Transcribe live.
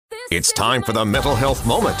It's time for the Mental Health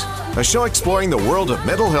Moment, a show exploring the world of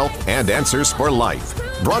mental health and answers for life.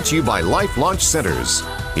 Brought to you by Life Launch Centers.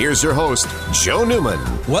 Here's your host, Joe Newman.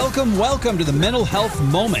 Welcome to the Mental Health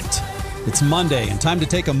Moment. It's Monday and time to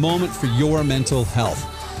take a moment for your mental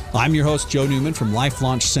health. I'm your host, Joe Newman from Life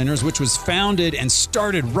Launch Centers, which was founded and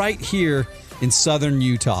started right here in southern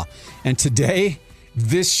Utah. And today,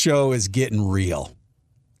 this show is getting real.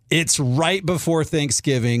 It's right before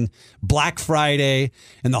Thanksgiving, Black Friday,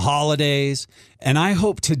 and the holidays. And I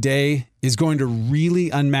hope today is going to really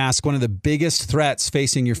unmask one of the biggest threats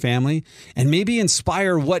facing your family and maybe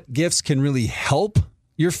inspire what gifts can really help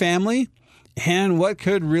your family and what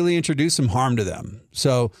could really introduce some harm to them.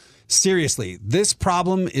 So seriously, this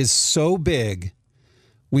problem is so big,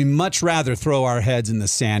 we much rather throw our heads in the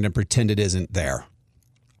sand and pretend it isn't there.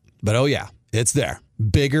 But oh yeah, it's there.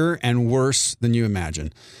 Bigger and worse than you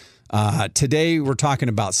imagine. Today, we're talking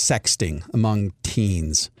about sexting among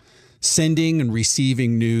teens, sending and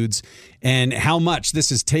receiving nudes, and how much this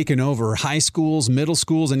has taken over high schools, middle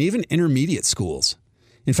schools, and even intermediate schools.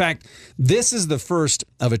 In fact, this is the first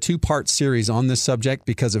of a two-part series on this subject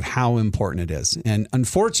because of how important it is. And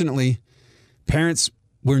unfortunately, parents,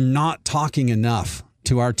 we're not talking enough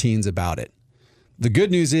to our teens about it. The good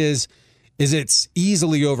news is it's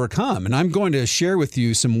easily overcome. And I'm going to share with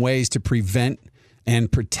you some ways to prevent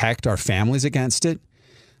and protect our families against it.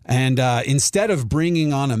 And instead of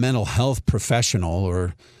bringing on a mental health professional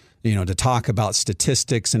or, to talk about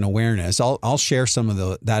statistics and awareness, I'll share some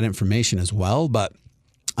of that information as well. But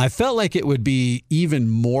I felt like it would be even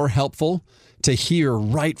more helpful to hear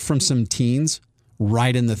right from some teens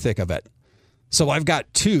right in the thick of it. So I've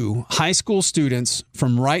got two high school students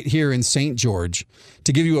from right here in St. George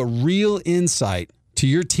to give you a real insight to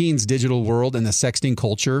your teens' digital world and the sexting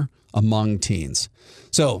culture among teens.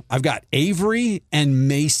 So I've got Avery and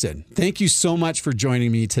Mason. Thank you so much for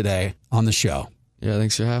joining me today on the show. Yeah,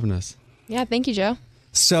 thanks for having us. Yeah, thank you, Joe.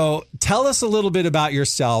 So tell us a little bit about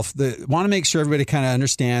yourself. Want to make sure everybody kind of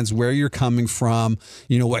understands where you're coming from,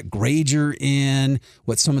 what grade you're in,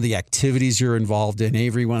 what some of the activities you're involved in.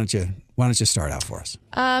 Avery, why don't you start out for us?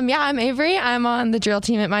 Yeah, I'm Avery. I'm on the drill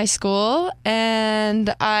team at my school,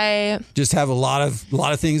 and I just have a lot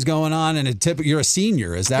of things going on. And you're a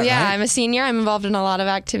senior, is that right? Yeah, I'm a senior. I'm involved in a lot of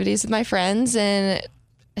activities with my friends and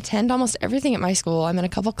attend almost everything at my school. I'm in a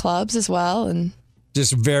couple clubs as well, and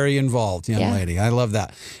just very involved, young lady. I love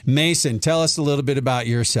that. Mason, tell us a little bit about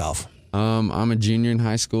yourself. I'm a junior in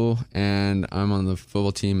high school, and I'm on the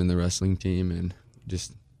football team and the wrestling team, and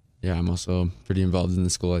I'm also pretty involved in the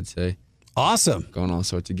school, I'd say. Awesome. Going to all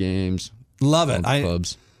sorts of games. Love it.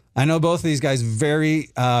 Clubs. I know both of these guys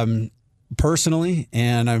very personally,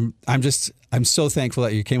 and I'm so thankful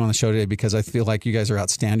that you came on the show today because I feel like you guys are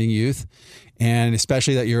outstanding youth, and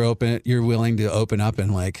especially that you're willing to open up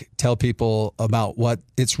and tell people about what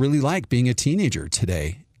it's really like being a teenager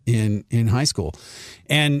today in high school.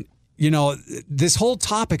 And this whole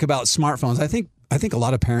topic about smartphones, I think a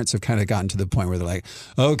lot of parents have kind of gotten to the point where they're like,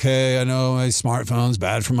 okay, I know my smartphone's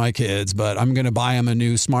bad for my kids, but I'm going to buy them a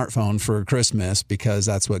new smartphone for Christmas because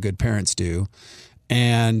that's what good parents do.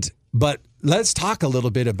 But let's talk a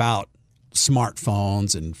little bit about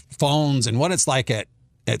smartphones and phones and what it's like at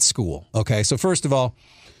school. Okay, so first of all,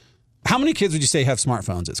 how many kids would you say have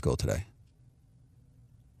smartphones at school today?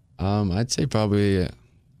 I'd say probably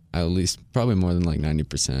more than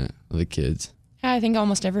 90% of the kids. I think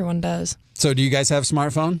almost everyone does. So do you guys have a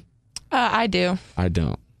smartphone? I do. I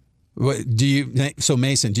don't. What do you? So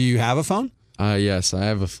Mason, do you have a phone? Yes, I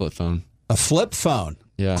have a flip phone. A flip phone?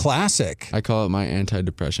 Yeah. Classic. I call it my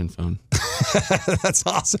anti-depression phone. That's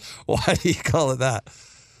awesome. Why do you call it that?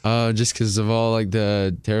 Just because of all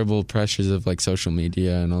the terrible pressures of social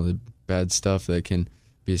media and all the bad stuff that can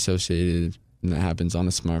be associated and that happens on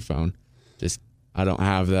a smartphone. I don't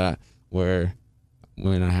have that where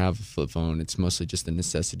when I have a flip phone, it's mostly just the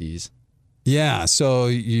necessities. Yeah. So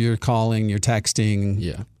you're calling, you're texting.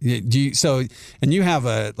 Yeah. And you have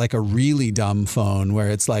a really dumb phone where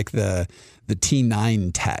it's like the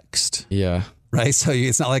T9 text. Yeah. Right. So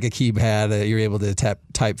it's not like a keypad that you're able to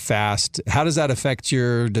type fast. How does that affect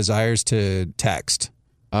your desires to text?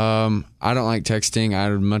 I don't like texting.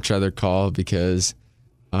 I'd much rather call because,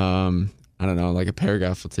 I don't know, a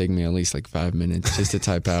paragraph will take me at least 5 minutes just to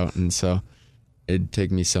type out. And so it'd take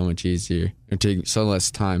me so much easier. It'd take so less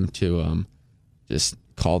time to just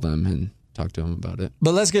call them and talk to them about it.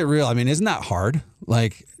 But let's get real. I mean, isn't that hard?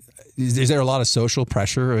 Is there a lot of social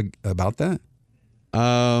pressure about that?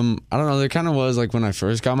 I don't know. There kind of was when I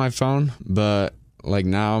first got my phone, but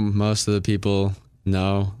now most of the people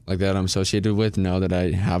know that I'm associated with know that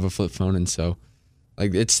I have a flip phone. And so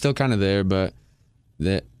it's still kind of there, but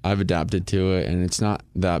that I've adapted to it, and it's not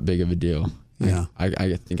that big of a deal. Yeah.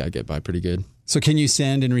 I think I get by pretty good. So can you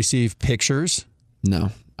send and receive pictures?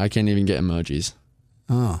 No, I can't even get emojis.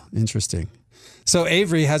 Oh, interesting. So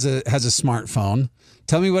Avery has a smartphone.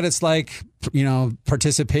 Tell me what it's like,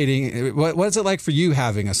 participating. What's it like for you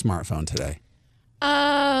having a smartphone today?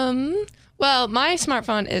 Well, my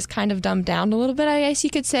smartphone is kind of dumbed down a little bit, I guess you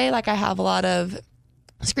could say. Like I have a lot of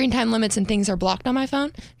screen time limits and things are blocked on my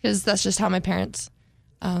phone because that's just how my parents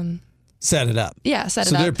set it up. Yeah, set it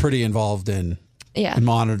So up. they're pretty involved in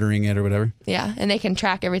monitoring it or whatever. Yeah, and they can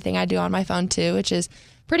track everything I do on my phone too, which is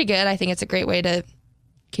pretty good. I think it's a great way to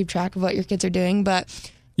keep track of what your kids are doing.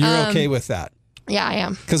 But you're okay with that? Yeah, I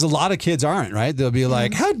am. Because a lot of kids aren't, right? They'll be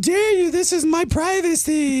like, "How dare you? This is my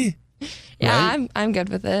privacy." Yeah, right? I'm good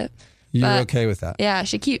with it. You're okay with that? Yeah, I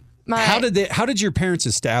should keep my. How did your parents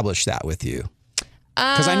establish that with you?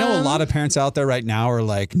 Because I know a lot of parents out there right now are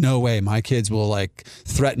like, no way, my kids will like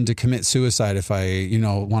threaten to commit suicide if I,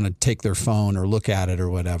 want to take their phone or look at it or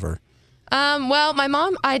whatever. Well, my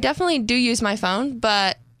mom, I definitely do use my phone,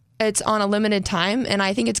 but it's on a limited time. And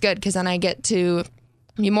I think it's good because then I get to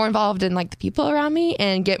be more involved in like the people around me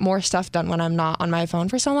and get more stuff done when I'm not on my phone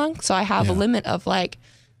for so long. So I have a limit of I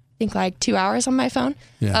think 2 hours on my phone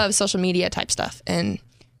of social media type stuff. But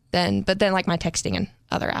then like my texting and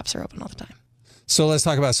other apps are open all the time. So let's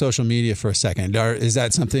talk about social media for a second. Is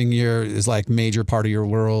that something is like major part of your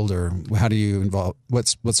world, or how do you involve?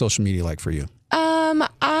 What's social media like for you?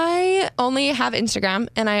 I only have Instagram,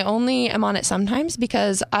 and I only am on it sometimes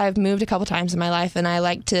because I've moved a couple times in my life, and I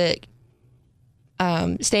like to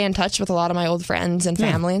stay in touch with a lot of my old friends and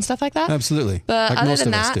family and stuff like that. Absolutely. But like other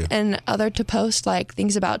than that, and other to post like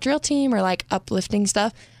things about Drill Team or like uplifting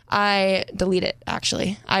stuff, I delete it,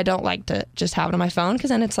 actually. I don't like to just have it on my phone because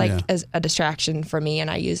then it's as a distraction for me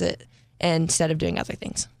and I use it instead of doing other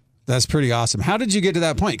things. That's pretty awesome. How did you get to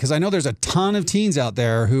that point? Because I know there's a ton of teens out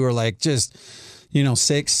there who are like just,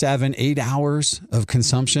 6, 7, 8 hours of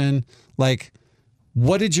consumption. Like,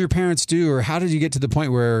 what did your parents do, or how did you get to the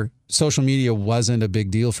point where social media wasn't a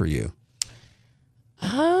big deal for you?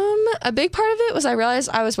 A big part of it was I realized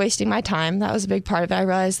I was wasting my time. That was a big part of it. I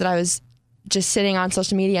realized that I was just sitting on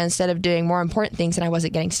social media instead of doing more important things, and I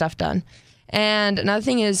wasn't getting stuff done. And another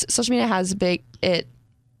thing is social media it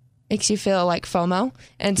makes you feel like FOMO.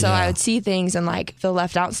 And so I would see things and like feel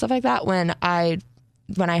left out and stuff like that when I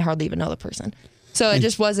hardly even know the person. So it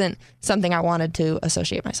just wasn't something I wanted to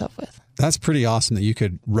associate myself with. That's pretty awesome that you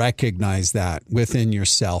could recognize that within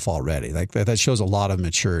yourself already. Like that shows a lot of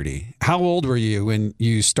maturity. How old were you when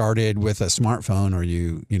you started with a smartphone, or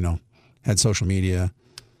you had social media?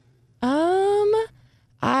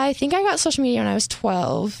 I think I got social media when I was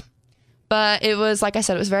 12, but it was, like I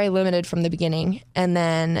said, it was very limited from the beginning. And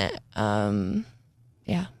then,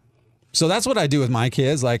 So that's what I do with my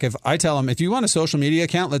kids. Like if I tell them, if you want a social media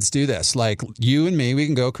account, let's do this. Like you and me, we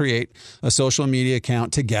can go create a social media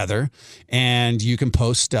account together and you can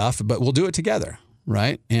post stuff, but we'll do it together.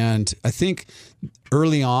 Right. And I think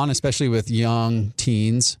early on, especially with young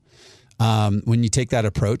teens, when you take that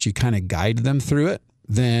approach, you kind of guide them through it,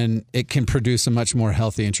 then it can produce a much more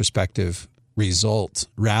healthy, introspective result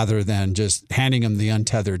rather than just handing them the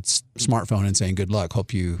untethered smartphone and saying, good luck,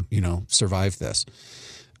 hope you survive this.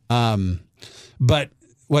 But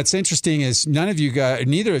what's interesting is neither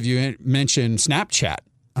of you mentioned Snapchat.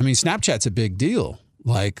 I mean, Snapchat's a big deal.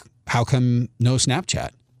 Like, how come no Snapchat?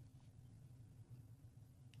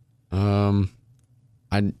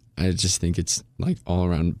 I just think it's like all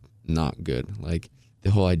around not good. Like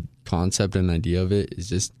the whole concept and idea of it is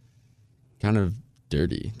just kind of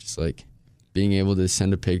dirty. Just like being able to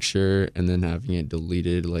send a picture and then having it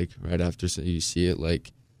deleted like right after you see it,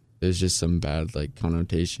 like there's just some bad like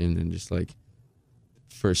connotation and just like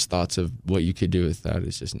first thoughts of what you could do with that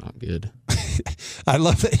is just not good. I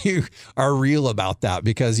love that you are real about that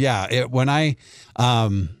because when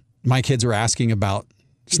my kids were asking about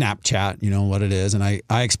Snapchat, what it is, and I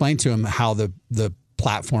explained to them how the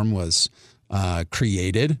platform was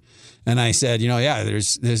created. And I said,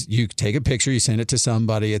 there's you take a picture, you send it to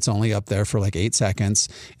somebody. It's only up there for like 8 seconds.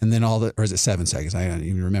 And then or is it 7 seconds? I don't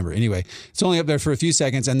even remember. Anyway, it's only up there for a few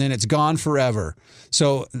seconds and then it's gone forever.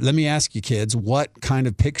 So let me ask you kids, what kind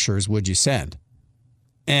of pictures would you send?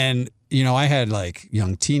 And, I had like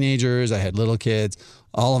young teenagers, I had little kids,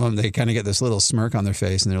 all of them, they kind of get this little smirk on their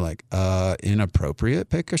face and they're like, inappropriate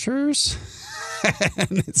pictures?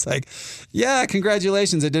 And it's like, yeah,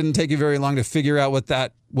 congratulations. It didn't take you very long to figure out what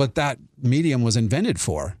that medium was invented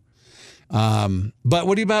for. But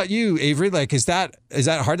what about you, Avery? Like, is that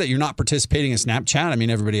hard that you're not participating in Snapchat? I mean,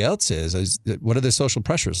 everybody else is. What are the social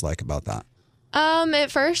pressures like about that? At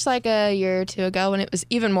first, like a year or two ago, when it was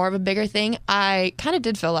even more of a bigger thing, I kind of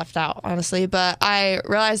did feel left out, honestly. But I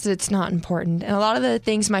realized that it's not important. And a lot of the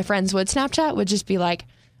things my friends would Snapchat would just be like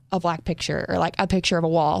a black picture or like a picture of a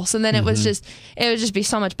wall. So then it would just be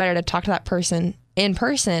so much better to talk to that person in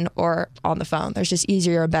person or on the phone. There's just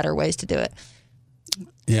easier or better ways to do it.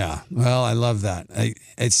 Yeah. Well, I love that.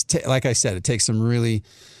 Like I said, it takes some really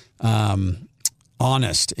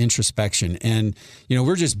honest introspection. And,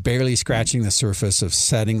 we're just barely scratching the surface of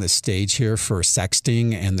setting the stage here for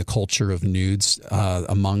sexting and the culture of nudes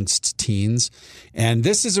amongst teens. And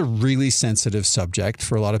this is a really sensitive subject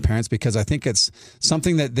for a lot of parents because I think it's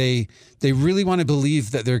something that they really want to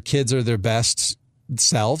believe that their kids are their best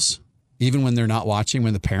selves, even when they're not watching,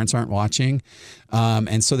 when the parents aren't watching.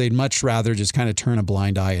 And so they'd much rather just kind of turn a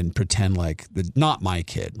blind eye and pretend like not my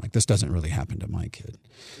kid. Like this doesn't really happen to my kid.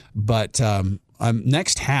 But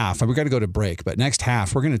next half, we got to go to break, but next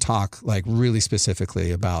half, we're going to talk like really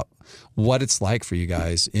specifically about what it's like for you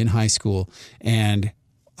guys in high school and,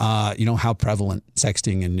 how prevalent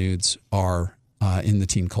sexting and nudes are in the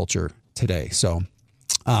teen culture today. So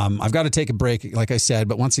I've got to take a break, like I said,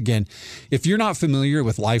 but once again, if you're not familiar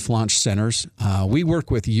with Life Launch Centers, we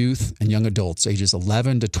work with youth and young adults ages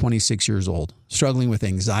 11 to 26 years old, struggling with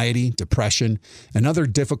anxiety, depression, and other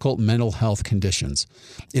difficult mental health conditions.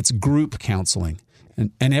 It's group counseling.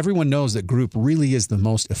 And everyone knows that group really is the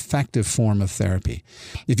most effective form of therapy.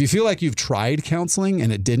 If you feel like you've tried counseling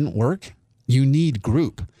and it didn't work, you need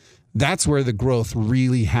group. That's where the growth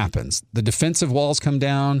really happens. The defensive walls come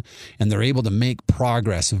down and they're able to make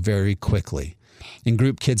progress very quickly. In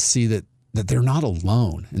group, kids see that they're not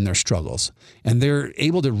alone in their struggles and they're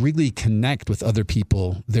able to really connect with other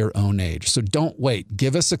people their own age. So don't wait.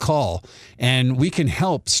 Give us a call and we can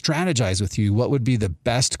help strategize with you what would be the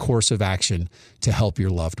best course of action to help your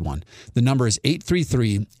loved one. The number is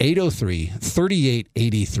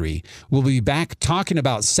 833-803-3883. We'll be back talking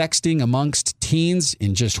about sexting amongst teens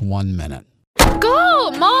in just 1 minute.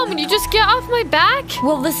 Go! Mom, would you just get off my back?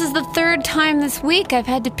 Well, this is the third time this week I've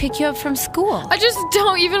had to pick you up from school. I just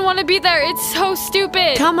don't even want to be there. It's so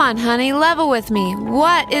stupid. Come on, honey, level with me.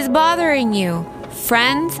 What is bothering you?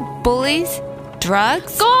 Friends? Bullies?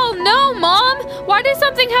 Drugs? Go! No, Mom! Why does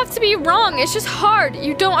something have to be wrong? It's just hard.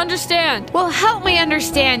 You don't understand. Well, help me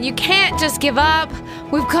understand. You can't just give up.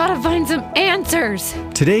 We've got to find some answers.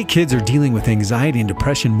 Today, kids are dealing with anxiety and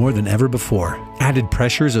depression more than ever before. Added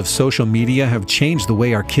pressures of social media have changed the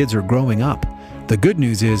way our kids are growing up. The good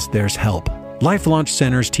news is there's help. Life Launch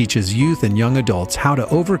Centers teaches youth and young adults how to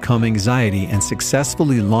overcome anxiety and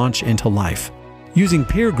successfully launch into life. Using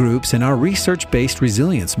peer groups and our research-based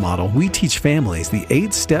resilience model, we teach families the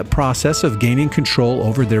 8-step process of gaining control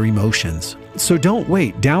over their emotions. So don't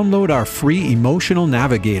wait. Download our free emotional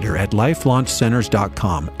navigator at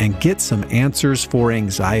lifelaunchcenters.com and get some answers for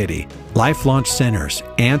anxiety. Life Launch Centers,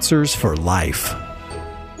 answers for life.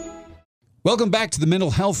 Welcome back to the Mental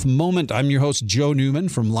Health Moment. I'm your host, Joe Newman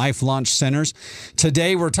from Life Launch Centers.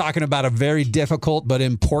 Today, we're talking about a very difficult but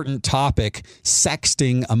important topic,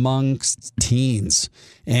 sexting amongst teens.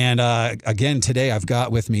 And again, today, I've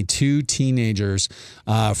got with me 2 teenagers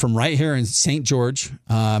from right here in St. George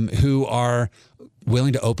who are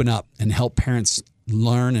willing to open up and help parents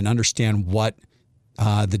learn and understand what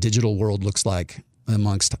the digital world looks like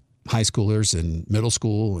amongst high schoolers and middle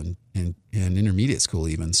school and intermediate school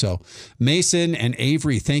even. So Mason and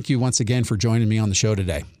Avery, thank you once again for joining me on the show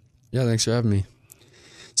today. Yeah, thanks for having me.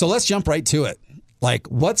 So let's jump right to it. Like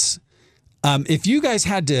what's, if you guys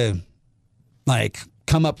had to like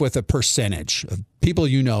come up with a percentage of people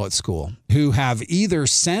you know at school who have either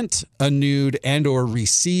sent a nude and or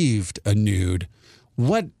received a nude,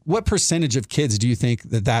 what percentage of kids do you think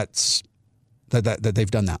that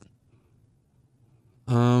they've done that?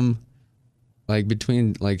 Like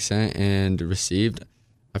between like sent and received,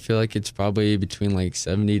 I feel like it's probably between like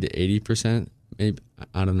 70 to 80%, maybe.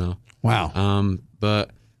 I don't know. Wow.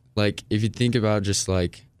 But like if you think about just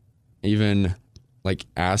like even like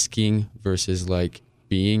asking versus like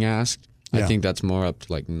being asked, I think that's more up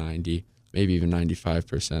to like 90, maybe even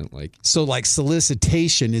 95%. Like so, like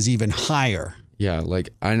solicitation is even higher. Yeah,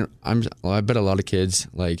 like I bet a lot of kids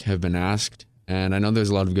like have been asked, and I know there's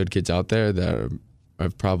a lot of good kids out there that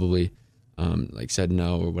have probably like said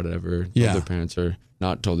no or whatever, told their parents or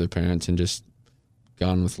not told their parents and just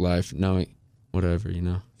gone with life knowing whatever, you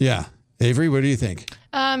know? Yeah. Avery, what do you think?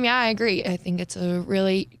 Yeah, I agree. I think it's a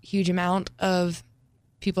really huge amount of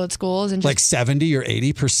people at schools and just, like 70 or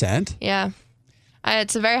 80%. Yeah,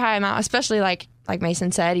 it's a very high amount, especially like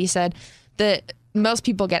Mason said. He said that most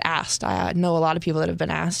people get asked. I know a lot of people that have been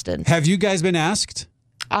asked. And have you guys been asked?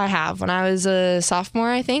 I have. When I was a sophomore,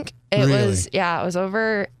 I think It Really? it was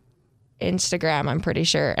over Instagram, I'm pretty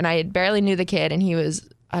sure. And I barely knew the kid, and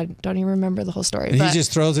I don't even remember the whole story. And but, he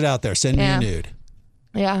just throws it out there. Send me a nude.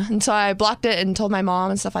 Yeah. And so I blocked it and told my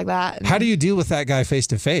mom and stuff like that. And, How do you deal with that guy face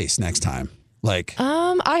to face next time? Like,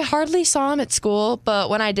 I hardly saw him at school, but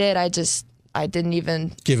when I did, I didn't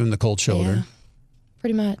even give him the cold shoulder. Yeah,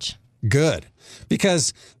 pretty much. Good.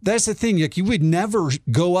 Because that's the thing. Like, you would never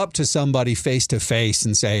go up to somebody face to face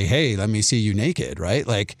and say, hey, let me see you naked, right?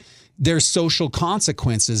 Like, there's social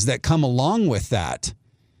consequences that come along with that.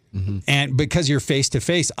 Mm-hmm. And because you're face to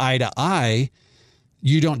face, eye to eye,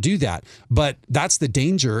 you don't do that. But that's the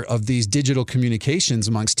danger of these digital communications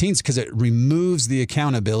amongst teens, because it removes the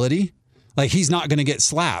accountability. Like, he's not going to get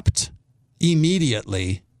slapped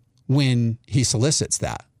immediately when he solicits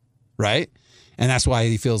that, right? And that's why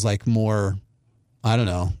he feels like more, I don't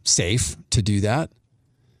know, safe to do that.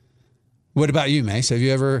 What about you, Mace? Have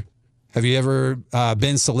you ever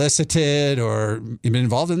been solicited or been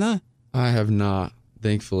involved in that? I have not,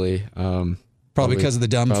 thankfully. Probably because of the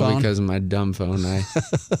dumb phone? Probably because of my dumb phone.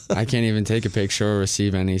 I can't even take a picture or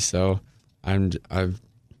receive any, so I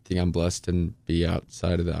think I'm blessed to be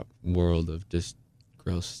outside of that world of just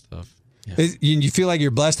gross stuff. Yeah. You feel like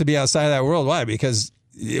you're blessed to be outside of that world. Why? Because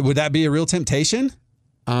would that be a real temptation?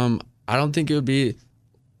 I don't think it would be,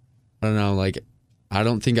 I don't know, like, I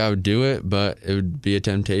don't think I would do it, but it would be a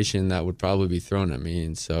temptation that would probably be thrown at me.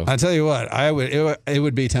 And so I tell you what, it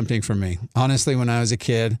would be tempting for me. Honestly, when I was a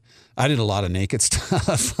kid, I did a lot of naked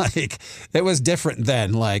stuff. Like, it was different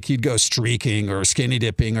then. Like, you'd go streaking or skinny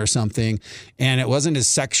dipping or something, and it wasn't as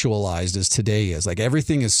sexualized as today is. Like,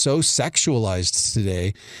 everything is so sexualized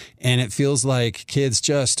today, and it feels like kids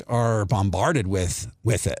just are bombarded with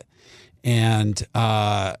it. And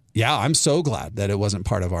I'm so glad that it wasn't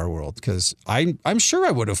part of our world, because I'm sure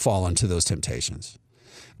I would have fallen to those temptations.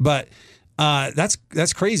 But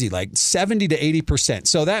that's crazy, like 70 to 80%.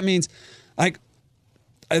 So that means, like,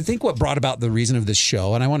 I think what brought about the reason of this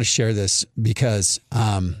show, and I want to share this because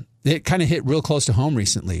it kind of hit real close to home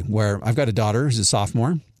recently, where I've got a daughter who's a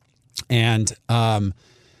sophomore, and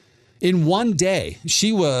in one day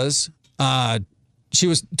she was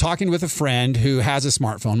talking with a friend who has a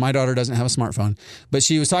smartphone. My daughter doesn't have a smartphone, but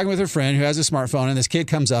she was talking with her friend who has a smartphone, and this kid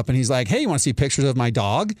comes up and he's like, hey, you want to see pictures of my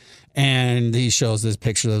dog? And he shows this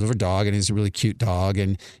picture of a dog, and he's a really cute dog.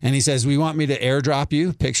 And he says, we want me to airdrop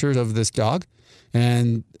you pictures of this dog.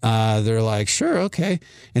 And they're like, sure, okay.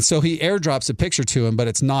 And so he airdrops a picture to him, but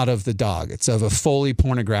it's not of the dog. It's of a fully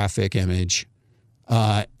pornographic image.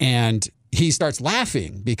 And he starts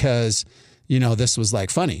laughing because, this was like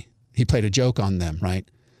funny. He played a joke on them, right?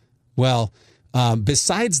 Well,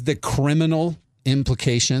 besides the criminal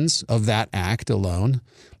implications of that act alone,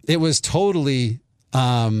 it was totally,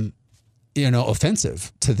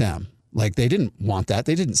 offensive to them. Like, they didn't want that.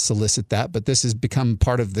 They didn't solicit that, but this has become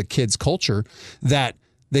part of the kids' culture that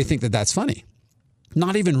they think that that's funny.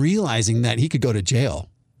 Not even realizing that he could go to jail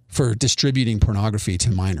for distributing pornography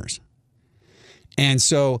to minors. And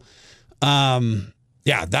so,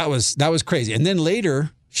 that was crazy. And then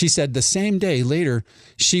later, she said the same day later,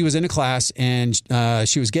 she was in a class and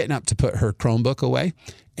she was getting up to put her Chromebook away.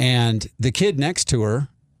 And the kid next to her,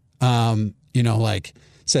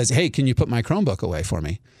 says, hey, can you put my Chromebook away for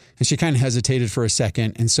me? And she kind of hesitated for a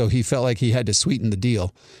second. And so he felt like he had to sweeten the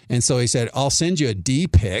deal. And so he said, I'll send you a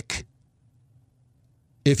D-pic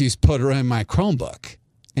if you put her in my Chromebook.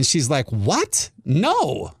 And she's like, what?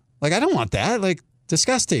 No. Like, I don't want that. Like,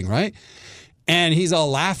 disgusting, right? And he's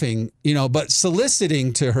all laughing, but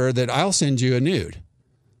soliciting to her that I'll send you a nude.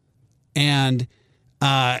 And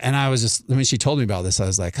I was just, when she told me about this, I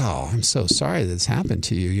was like, oh, I'm so sorry that this happened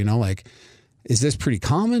to you. Is this pretty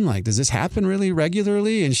common? Like, does this happen really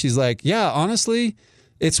regularly? And she's like, yeah, honestly,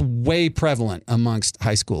 it's way prevalent amongst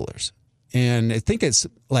high schoolers. And I think it's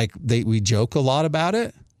like we joke a lot about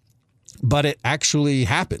it, but it actually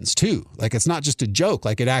happens too. Like, it's not just a joke,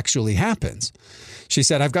 like it actually happens. She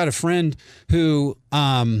said, I've got a friend who,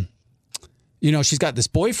 she's got this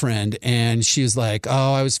boyfriend, and she's like,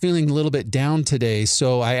 oh, I was feeling a little bit down today.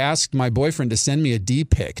 So I asked my boyfriend to send me a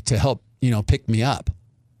D-pic to help, pick me up.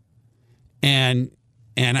 And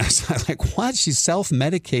I was like, what? She's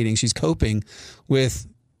self-medicating. She's coping with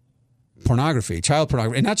pornography, child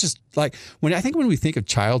pornography. And not just like, when we think of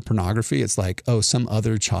child pornography, it's like, oh, some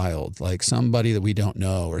other child, like somebody that we don't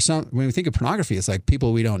know, or when we think of pornography, it's like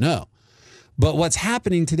people we don't know. But what's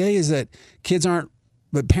happening today is that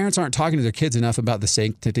parents aren't talking to their kids enough about the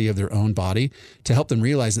sanctity of their own body to help them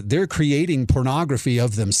realize that they're creating pornography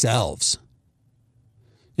of themselves.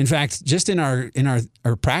 In fact, just in our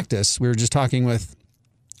practice, we were just talking with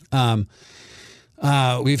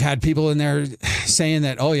We've had people in there saying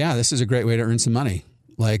that, oh yeah, this is a great way to earn some money.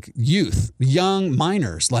 Like youth, young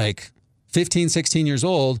minors, like 15, 16 years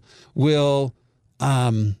old will,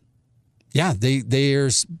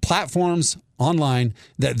 there's platforms online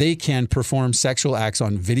that they can perform sexual acts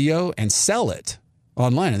on video and sell it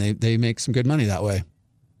online, and they make some good money that way.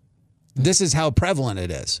 This is how prevalent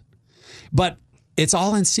it is. But it's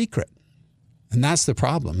all in secret. And that's the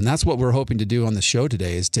problem. And that's what we're hoping to do on the show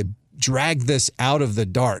today, is to drag this out of the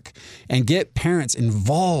dark and get parents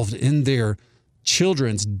involved in their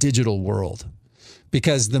children's digital world.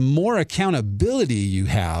 Because the more accountability you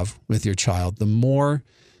have with your child, the more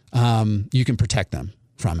you can protect them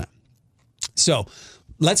from it. So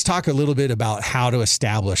let's talk a little bit about how to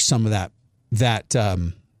establish some of that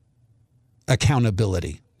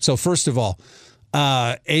accountability. So first of all,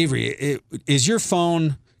 Avery, is your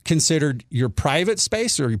phone considered your private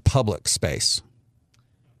space or your public space?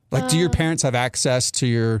 Like, do your parents have access to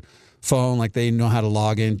your phone? Like, they know how to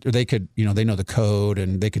log in, or they could, they know the code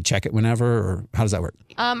and they could check it whenever, or how does that work?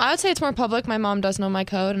 I would say it's more public. My mom does know my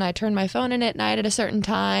code, and I turn my phone in at night at a certain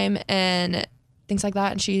time and things like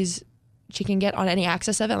that. And she can get on any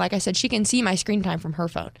access of it. Like I said, she can see my screen time from her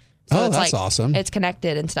phone. So that's awesome. It's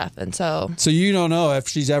connected and stuff. And so you don't know if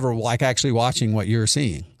she's ever actually watching what you're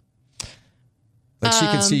seeing. Like she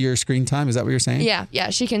can see your screen time. Is that what you're saying?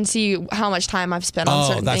 Yeah. She can see how much time I've spent on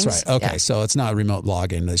certain things. Oh, that's right. Okay. Yeah. So it's not a remote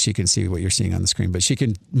login that she can see what you're seeing on the screen, but she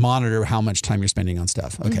can monitor how much time you're spending on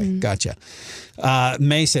stuff. Okay. Gotcha.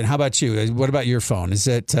 Mason, how about you? What about your phone? Is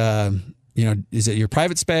it, is it your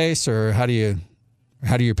private space, or how do your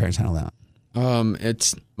parents handle that?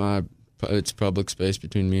 It's public space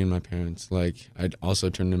between me and my parents. Like, I'd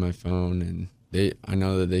also turn in my phone, and I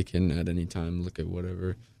know that they can at any time look at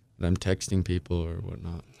whatever that I'm texting people or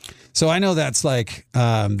whatnot. So I know that's like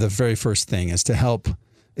the very first thing is to help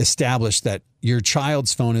establish that your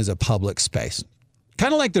child's phone is a public space,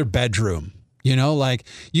 kind of like their bedroom. Like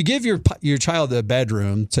you give your child a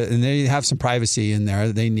bedroom and they have some privacy in there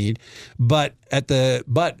that they need, but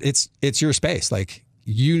it's your space. Like,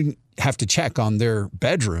 you have to check on their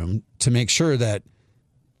bedroom to make sure that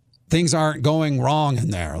things aren't going wrong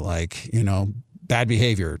in there. Like, bad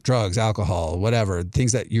behavior, drugs, alcohol, whatever,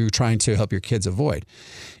 things that you're trying to help your kids avoid.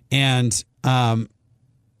 And I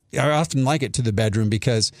often like it to the bedroom,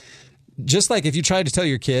 because just like if you try to tell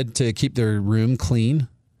your kid to keep their room clean,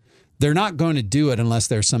 they're not going to do it unless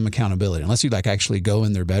there's some accountability, unless you actually go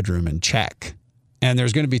in their bedroom and check. And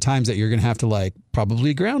there's going to be times that you're going to have to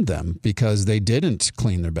probably ground them because they didn't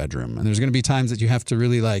clean their bedroom. And there's going to be times that you have to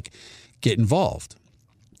really get involved.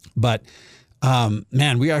 But I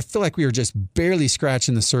feel like we are just barely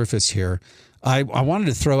scratching the surface here. I wanted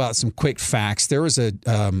to throw out some quick facts. There was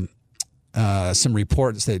some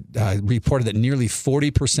reports that reported that nearly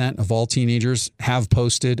 40% of all teenagers have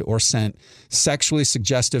posted or sent sexually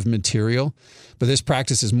suggestive material, but this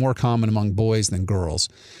practice is more common among boys than girls.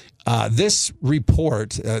 This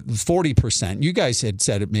report, 40%, you guys had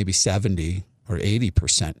said it maybe 70 or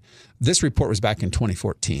 80%. This report was back in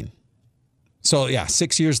 2014. So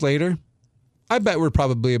 6 years later, I bet we're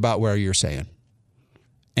probably about where you're saying.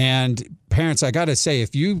 And parents, I got to say,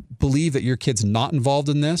 if you believe that your kid's not involved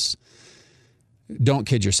in this, don't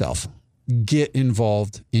kid yourself. Get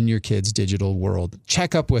involved in your kid's digital world.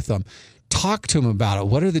 Check up with them. Talk to them about it.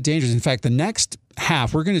 What are the dangers? In fact, the next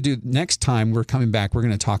half next time we're coming back, we're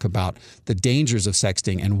going to talk about the dangers of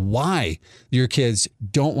sexting and why your kids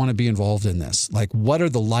don't want to be involved in this. Like, what are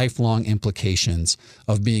the lifelong implications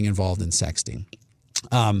of being involved in sexting?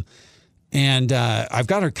 And I've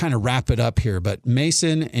got to kind of wrap it up here, but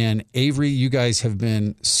Mason and Avery, you guys have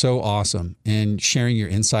been so awesome in sharing your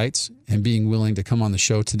insights and being willing to come on the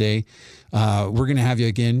show today. We're going to have you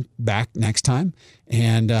again back next time.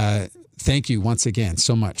 And thank you once again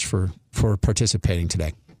so much for participating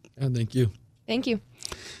today. Yeah, thank you. Thank you.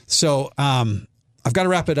 So I've got to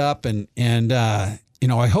wrap it up, and I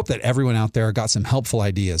hope that everyone out there got some helpful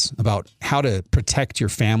ideas about how to protect your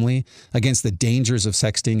family against the dangers of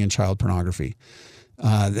sexting and child pornography,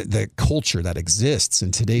 the culture that exists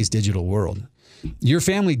in today's digital world. Your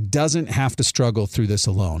family doesn't have to struggle through this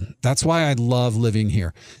alone. That's why I love living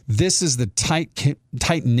here. This is the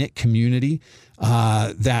tight-knit community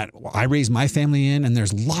that I raised my family in, and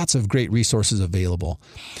there's lots of great resources available.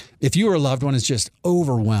 If you or a loved one is just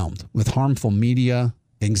overwhelmed with harmful media,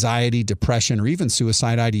 anxiety, depression, or even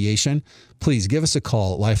suicide ideation, please give us a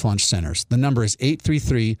call at Life Launch Centers. The number is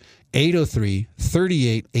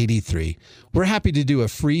 833-803-3883. We're happy to do a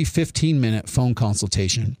free 15-minute phone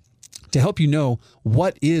consultation to help you know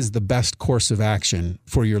what is the best course of action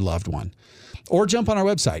for your loved one. Or jump on our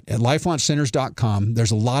website at lifelaunchcenters.com.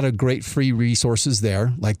 There's a lot of great free resources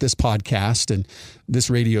there, like this podcast and this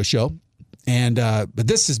radio show. And but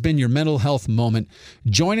this has been your mental health moment.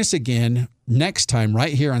 Join us again next time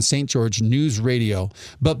right here on St. George News Radio.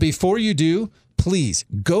 But before you do, please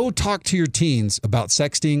go talk to your teens about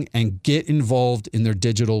sexting and get involved in their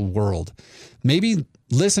digital world. Maybe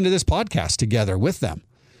listen to this podcast together with them.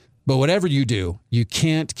 But whatever you do, you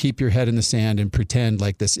can't keep your head in the sand and pretend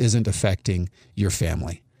like this isn't affecting your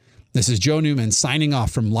family. This is Joe Newman signing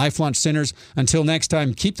off from Life Launch Centers. Until next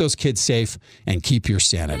time, keep those kids safe and keep your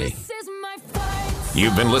sanity.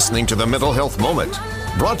 You've been listening to The Mental Health Moment,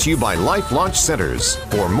 brought to you by Life Launch Centers.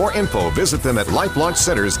 For more info, visit them at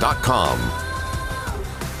lifelaunchcenters.com.